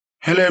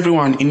Hello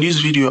everyone, in this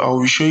video I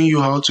will be showing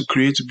you how to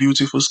create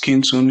beautiful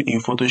skin tone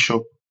in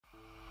Photoshop.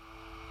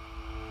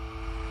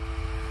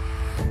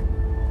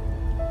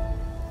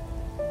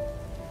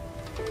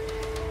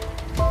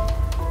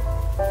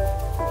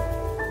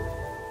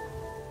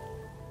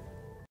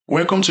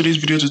 Welcome to this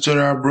video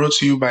tutorial brought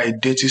to you by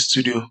Dirty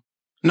Studio.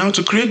 Now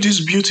to create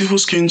this beautiful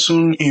skin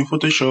tone in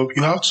Photoshop,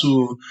 you have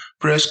to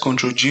press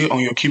Ctrl J on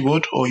your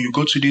keyboard, or you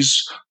go to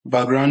this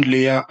background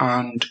layer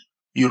and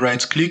you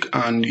right click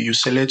and you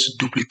select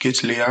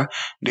duplicate layer.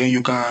 Then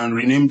you can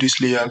rename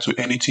this layer to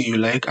anything you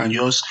like and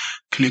just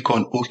click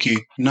on OK.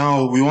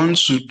 Now we want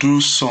to do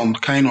some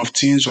kind of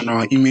things on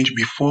our image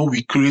before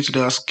we create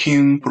the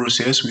skin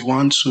process. We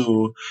want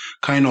to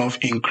kind of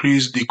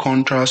increase the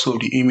contrast of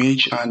the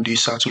image and the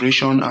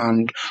saturation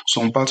and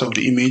some part of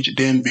the image.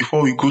 Then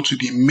before we go to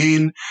the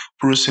main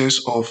process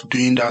of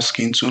doing that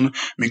skin tone,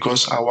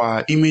 because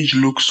our image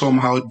looks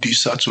somehow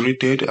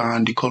desaturated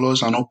and the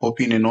colors are not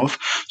popping enough.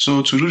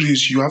 So to do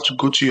this, you have to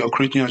go to your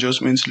creating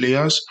adjustments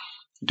layers,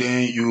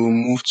 then you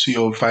move to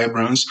your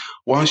vibrance.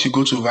 Once you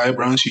go to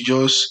vibrance,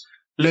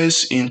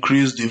 let's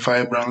increase the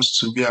vibrance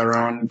to be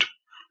around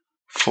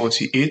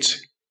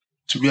 48,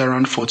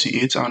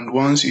 and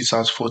once it's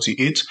at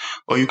 48,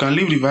 or you can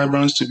leave the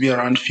vibrance to be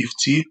around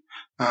 50,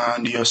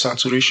 and your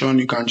saturation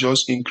you can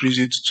just increase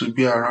it to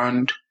be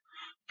around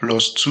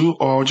 +2,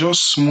 or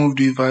just move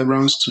the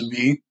vibrance to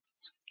be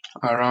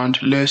around,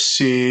 let's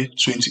say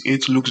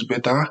 28 looks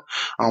better.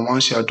 And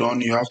once you're done,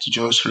 you have to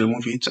just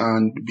remove it,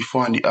 and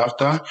before and the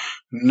after.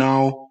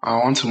 Now I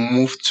want to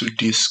move to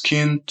the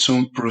skin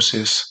tone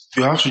process.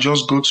 You have to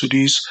just go to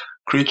this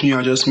create new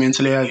adjustment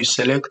layer, you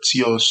select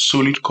your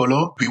solid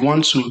color. We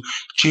want to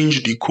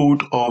change the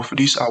code of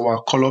this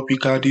our color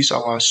picker, this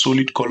our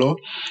solid color.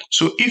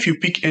 So if you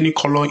pick any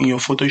color in your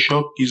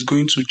Photoshop, it's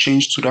going to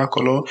change to that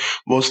color,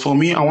 but for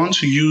me I want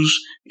to use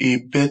a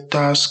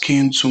better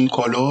skin tone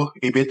color,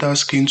 a better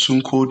skin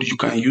tone code you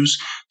can use.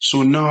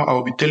 So now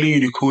I'll be telling you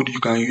the code you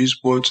can use,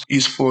 but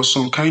it's for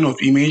some kind of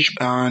image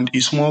and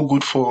it's more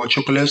good for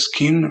chocolate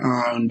skin,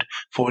 and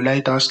for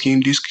lighter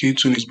skin this skin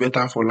tone is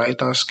better for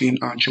lighter skin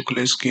and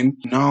chocolate skin.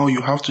 Now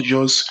you have to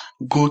just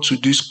go to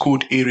this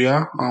code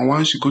area, and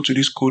once you go to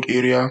this code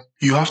area,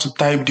 you have to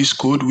type this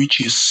code, which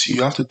is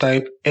you have to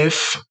type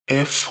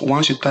FF.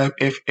 Once you type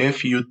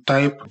FF, you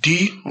type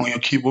D on your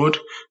keyboard,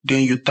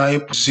 then you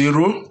type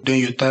 0, then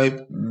you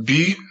type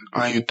B,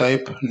 and you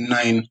type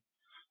 9.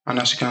 And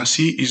as you can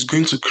see, it's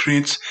going to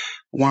create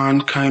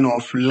one kind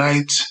of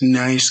light,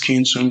 nice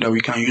skin tone that we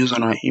can use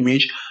on our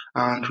image.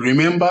 And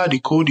remember, the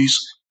code is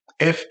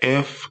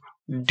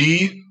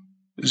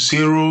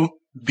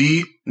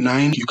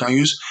FFD0B9. You can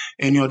use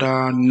any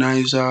other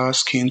nicer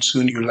skin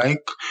tone you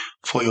like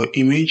for your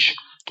image,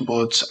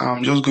 but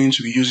I'm just going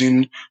to be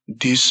using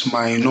this,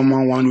 my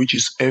normal one, which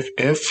is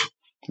FF,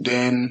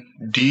 then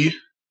D,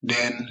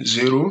 then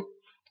 0,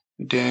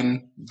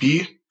 then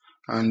B,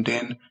 and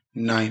then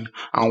 9.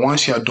 And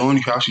once you're done,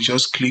 you have to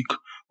just click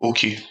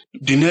OK.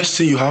 The next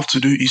thing you have to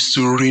do is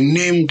to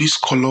rename this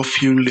color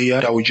fill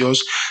layer that we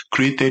just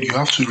created. You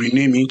have to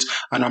rename it,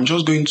 and I'm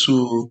just going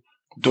to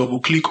double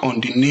click on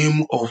the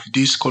name of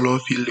this color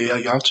fill layer.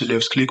 You have to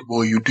left click,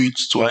 but you do it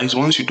twice.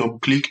 Once you double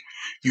click,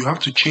 you have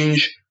to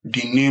change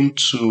the name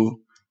to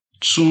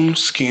Tone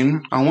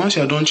Skin, and once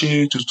you're done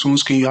changing it to Tone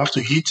Skin, you have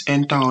to hit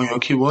enter on your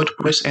keyboard,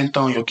 press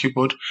enter on your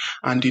keyboard,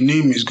 and the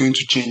name is going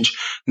to change.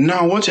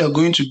 Now what you're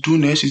going to do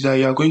next is that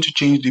you're going to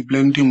change the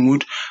blending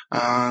mode,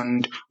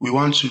 and we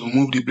want to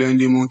move the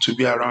blending mode to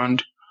be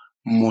around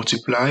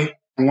multiply.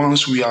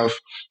 Once we have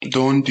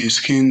done the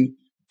skin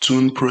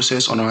tone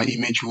process on our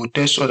image, we'll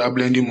test other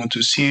blending mode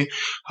to see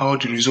how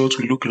the result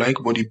will look like,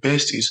 but the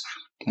best is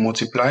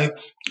multiply.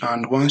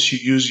 And once you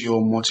use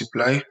your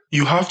multiply,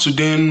 you have to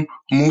then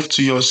move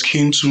to your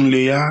skin tone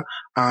layer,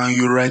 and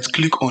you right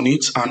click on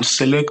it and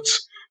select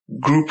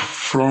group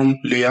from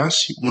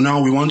layers. Now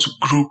we want to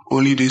group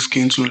only the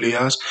skin tone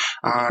layers,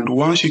 and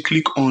once you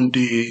click on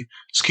the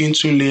skin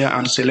tone layer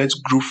and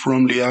select group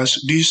from layers,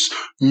 this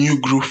new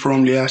group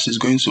from layers is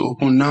going to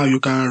open. Now you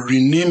can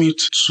rename it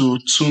to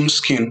Tone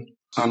Skin.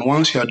 And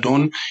once you're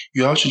done,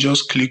 you have to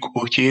just click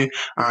OK,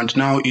 and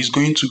now it's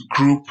going to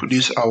group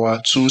this our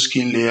Tone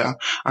Skin layer.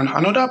 And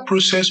another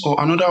process, or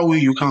another way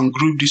you can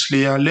group this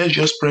layer, let's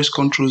just press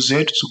Ctrl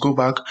Z to go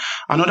back.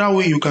 Another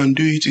way you can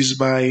do it is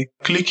by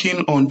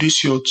clicking on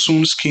this your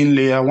Tone Skin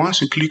layer.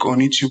 Once you click on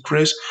it, you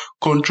press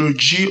Ctrl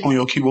G on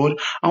your keyboard,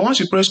 and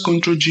once you press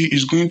Ctrl G,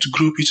 it's going to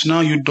group it.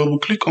 Now you double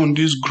click on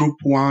this group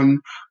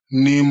 1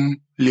 name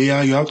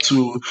layer. You have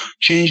to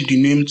change the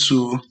name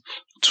to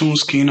Tone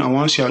Skin, and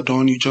once you are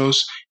done, you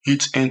just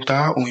hit enter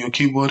on your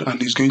keyboard and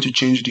it's going to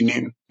change the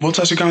name. But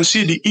as you can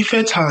see, the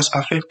effect has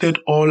affected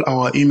all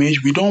our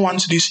image. We don't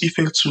want this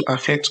effect to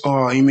affect all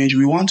our image.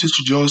 We want it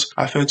to just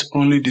affect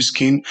only the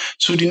skin.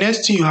 So the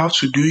next thing you have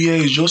to do here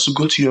is just to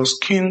go to your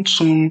skin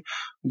tone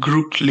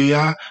grouped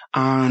layer,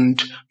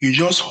 and you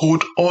just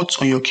hold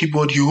Alt on your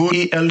keyboard. You hold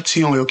Alt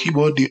on your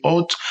keyboard, the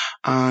Alt,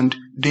 and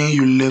then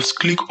you left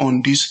click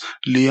on this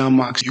layer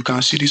mask. You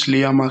can see this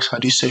layer mask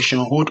at this section.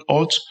 Hold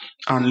Alt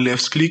and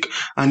left click,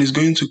 and it's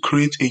going to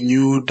create a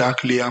new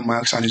dark layer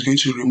mask, and it's going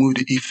to remove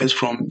the effects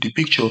from the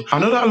picture.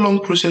 Another long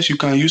process you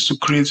can use to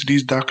create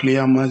this dark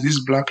layer mask,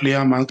 this black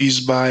layer mask,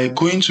 is by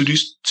going to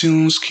this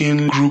thin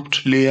skin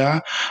grouped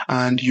layer,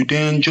 and you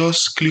then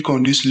just click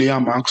on this layer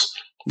mask.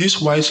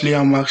 This white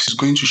layer mask is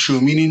going to show,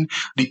 meaning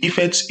the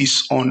effect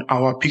is on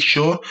our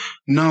picture.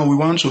 Now we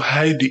want to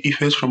hide the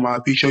effects from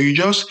our picture. You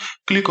just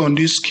click on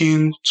this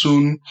skin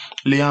tone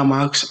layer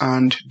mask,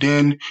 and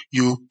then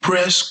you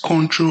press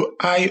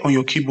Ctrl-I on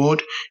your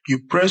keyboard. You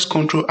press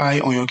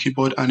Ctrl-I on your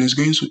keyboard, and it's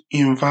going to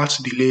invert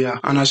the layer.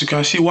 And as you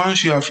can see,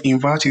 once you have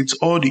inverted,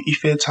 all the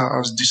effects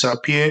has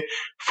disappeared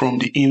from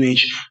the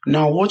image.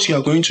 Now what you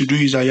are going to do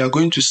is that you are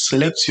going to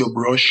select your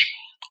brush.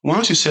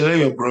 Once you select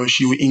your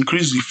brush, you will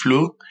increase the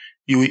flow.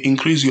 You will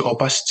increase the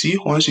opacity.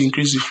 Once you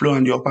increase the flow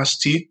and the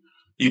opacity,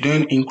 you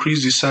then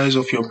increase the size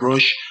of your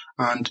brush,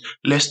 and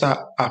let's start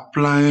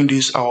applying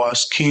this our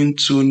skin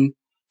tone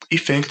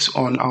effect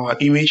on our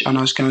image. And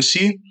as you can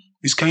see,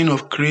 it's kind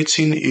of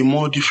creating a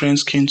more different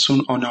skin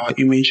tone on our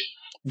image.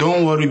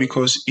 Don't worry,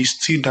 because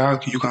it's still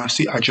dark, you can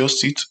still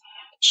adjust it.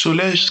 So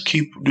let's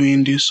keep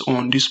doing this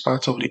on this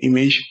part of the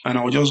image, and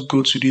I'll just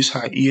go to this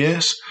her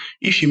ears.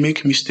 If you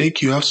make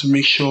mistake, you have to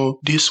make sure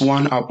this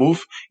one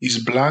above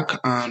is black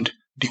and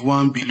the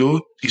one below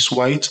is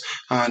white,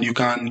 and you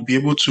can be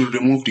able to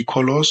remove the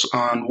colors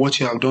and what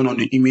you have done on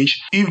the image.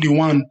 If the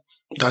one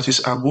that is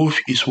above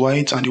is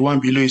white and the one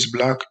below is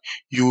black,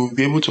 you will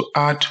be able to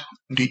add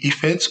the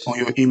effects on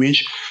your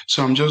image.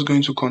 So I'm just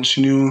going to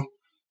continue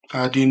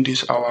adding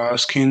this our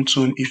skin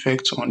tone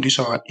effect on this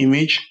our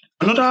image.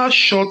 Another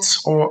short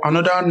or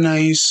another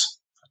nice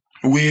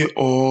way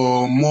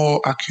or more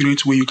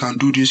accurate way you can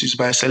do this is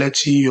by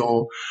selecting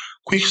your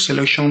quick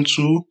selection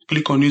tool.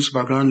 Click on this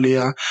background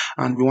layer,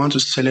 and we want to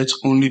select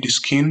only the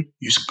skin.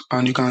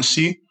 And you can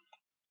see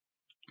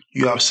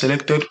you have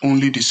selected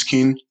only the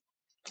skin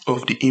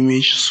of the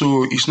image,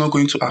 so it's not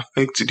going to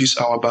affect this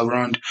our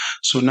background.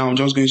 So now I'm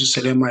just going to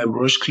select my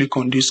brush, click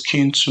on this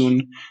skin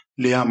tone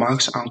layer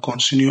mask, and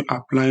continue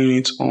applying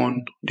it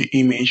on the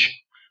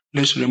image.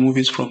 Let's remove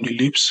it from the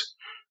lips,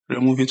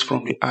 remove it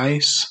from the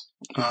eyes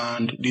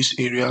and these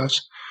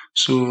areas.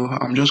 So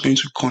I'm just going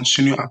to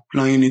continue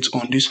applying it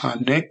on this her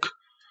neck,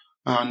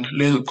 and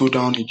let's go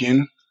down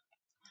again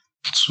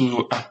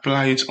to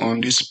apply it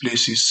on these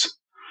places.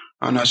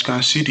 And as you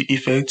can see, the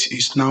effect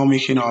is now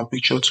making our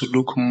picture to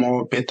look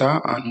more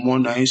better and more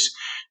nice.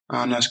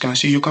 And as you can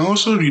see, you can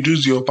also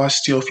reduce the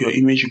opacity of your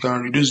image. You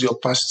can reduce the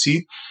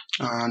opacity,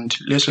 and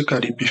let's look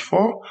at the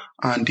before,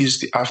 and this is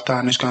the after.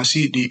 And as you can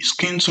see, the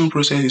skin tone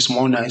process is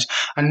more nice.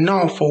 And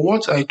now for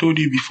what I told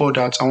you before,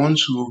 that I want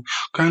to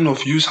kind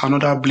of use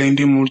another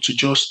blending mode to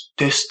just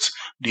test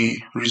the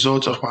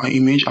results of our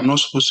image. I'm not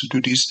supposed to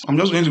do this. I'm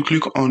just going to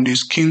click on the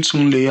skin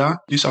tone layer,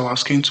 this is our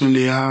skin tone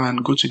layer,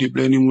 and go to the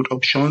blending mode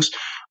options,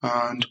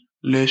 and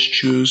let's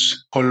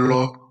choose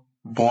color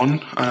burn.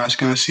 And as you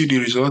can see, the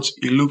results,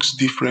 it looks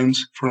different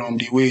from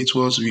the way it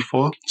was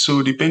before.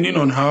 So depending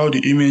on how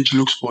the image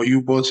looks for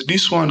you, but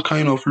this one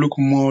kind of look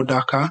more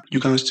darker.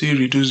 You can still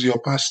reduce the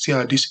opacity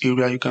at this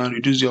area. You can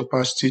reduce the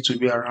opacity to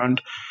be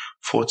around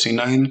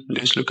 49.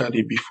 Let's look at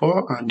the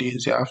before, and this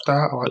is the after.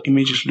 Our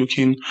image is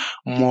looking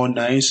more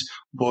nice.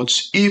 But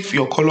if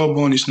your color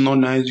burn is not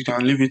nice, you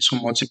can leave it to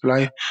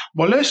multiply.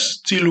 But let's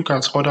still look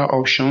at other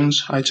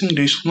options. I think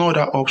there's no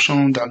other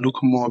option that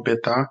look more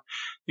better.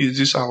 Is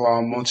this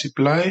our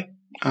multiply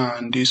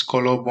and this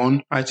color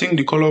burn? I think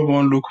the color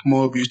burn look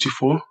more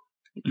beautiful.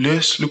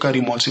 Let's look at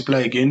the multiply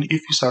again.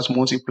 If it's at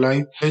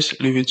multiply, let's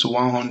leave it to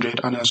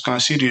 100, and as you can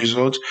see the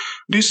result,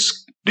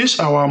 this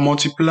our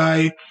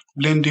multiply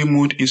blending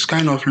mode is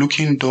kind of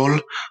looking dull,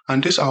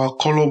 and this our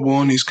color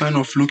burn is kind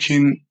of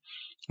looking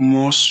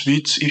more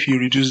sweet. If you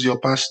reduce the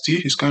opacity,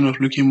 it's kind of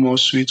looking more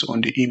sweet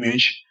on the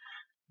image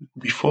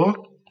before,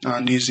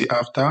 and this is the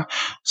after.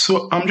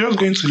 So I'm just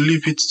going to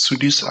leave it to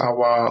this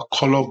our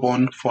color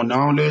burn for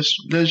now. Let's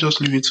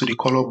just leave it to the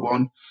color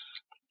burn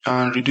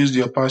and reduce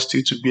the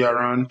opacity to be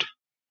around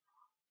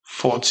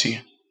 40.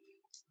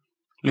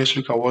 Let's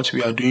look at what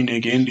we are doing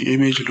again. The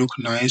image look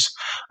nice,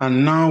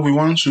 and now we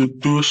want to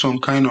do some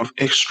kind of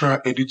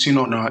extra editing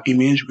on our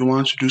image. We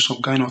want to do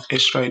some kind of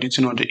extra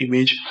editing on the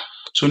image.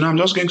 So now I'm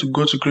just going to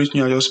go to create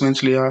new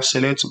adjustment layer,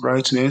 select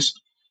brightness,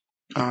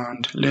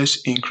 and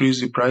let's increase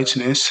the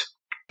brightness.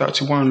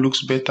 31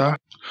 looks better.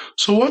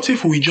 So what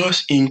if we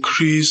just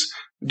increase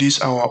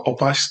this our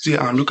opacity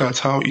and look at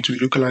how it will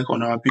look like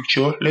on our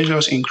picture? Let's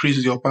just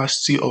increase the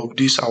opacity of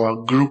this our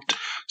grouped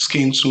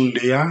skin tone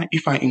layer.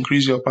 If I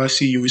increase the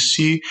opacity, you will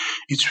see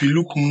it will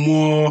look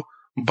more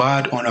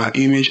bad on our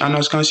image. And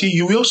as you can see,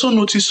 you will also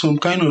notice some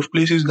kind of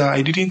places that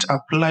I didn't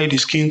apply the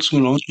skin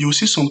tone on. You will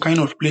see some kind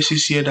of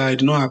places here that I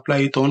did not apply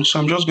it on. So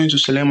I'm just going to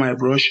select my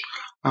brush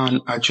and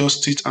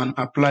adjust it and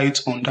apply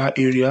it on that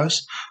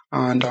areas,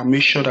 and I'll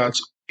make sure that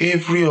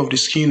every of the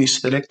skin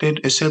is selected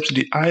except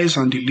the eyes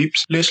and the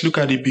lips. Let's look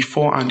at the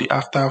before and the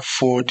after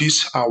for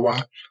this our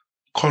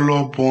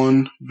color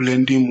bond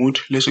blending mode.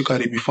 Let's look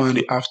at the before and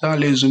the after.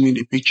 Let's zoom in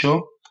the picture.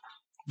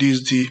 This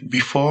is the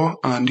before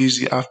and this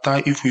is the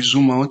after. If we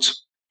zoom out,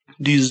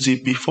 this is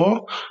the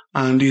before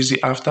and this is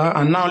the after.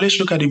 And now let's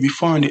look at the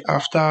before and the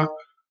after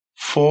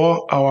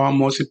for our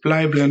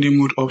multiply blending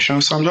mode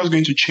option. So I'm just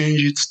going to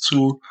change it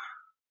to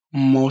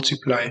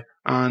multiply,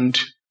 and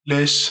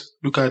let's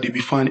look at the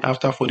before and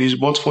after for this.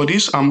 But for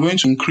this, I'm going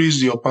to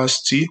increase the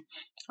opacity.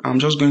 I'm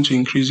just going to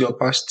increase the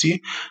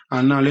opacity.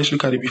 And now let's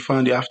look at the before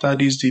and the after.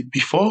 This is the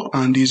before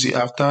and this is the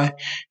after.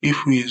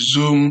 If we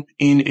zoom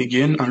in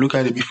again and look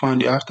at the before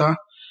and the after,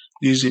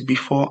 this is the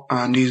before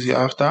and this is the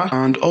after.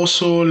 And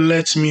also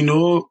let me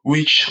know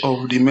which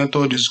of the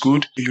method is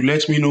good. You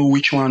let me know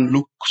which one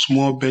looks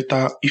more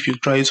better if you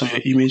try it on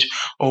your image,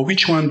 or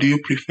which one do you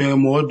prefer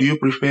more. Do you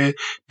prefer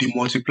the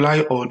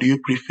multiply or do you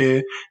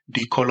prefer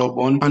the color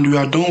bond? And we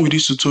are done with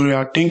this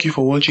tutorial. Thank you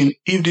for watching.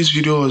 If this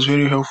video was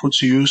very helpful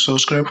to you,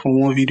 subscribe for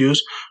more videos,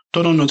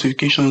 turn on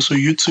notifications so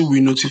YouTube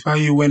will notify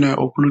you when I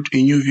upload a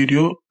new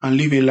video, and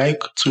leave a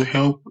like to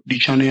help the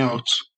channel out.